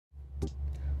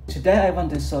Today I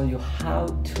want to show you how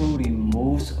to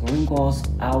remove wrinkles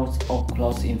out of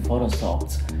clothes in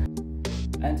Photoshop.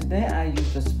 And today I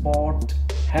use the sport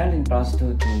hailing brush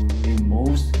tool to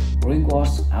remove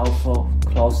wrinkles out of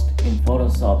clothes in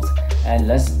Photoshop. And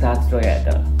let's start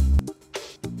together.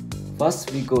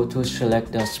 First we go to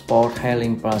select the sport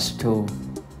hailing brush tool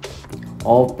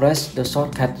or press the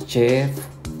shortcut J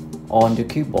on the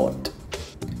keyboard.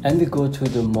 And we go to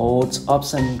the mode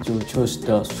option to choose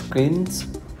the screens.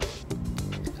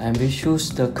 And we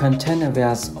choose the content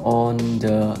areas on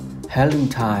the hailing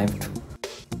type.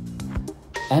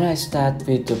 And I start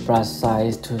with the brush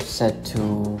size to set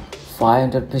to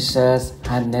 500 pixels,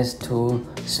 hardness to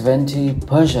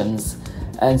 70%,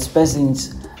 and spacing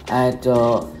at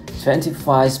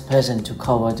 25% to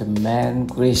cover the main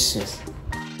creases.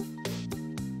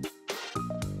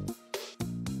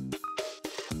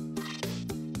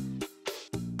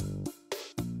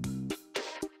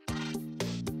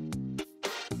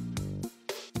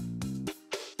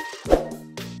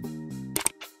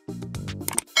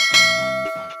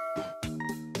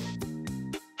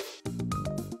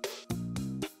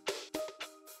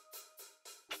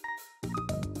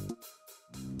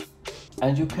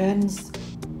 And you can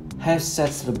have set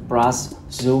the brush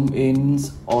zoom in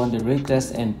on the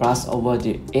wrinkles and brush over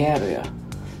the area.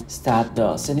 Start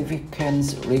the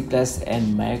significant wrinkles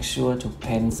and make sure to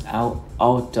paint out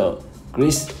outer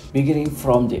crease beginning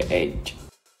from the edge.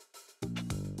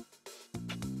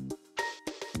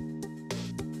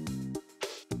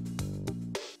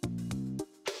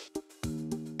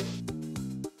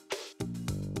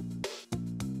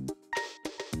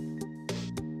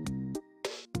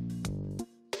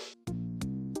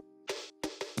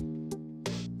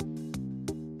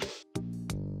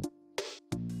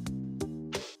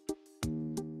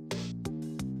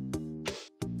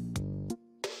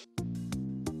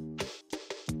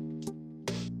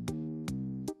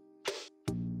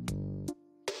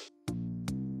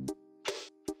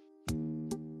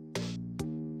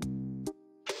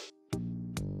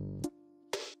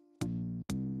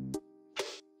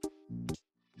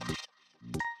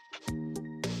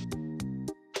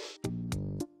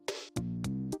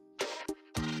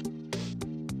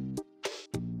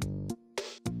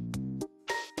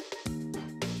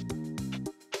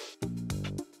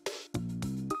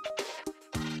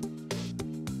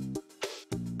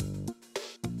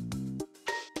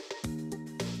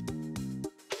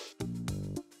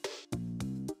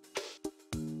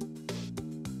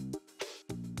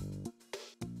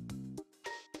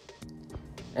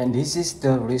 And this is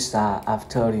the result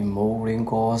after remove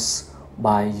wrinkles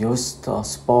by use the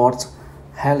sport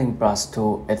hailing brush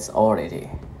tool. It's already.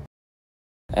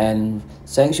 And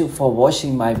thank you for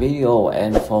watching my video,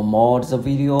 and for more the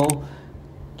video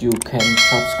you can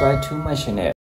subscribe to my channel.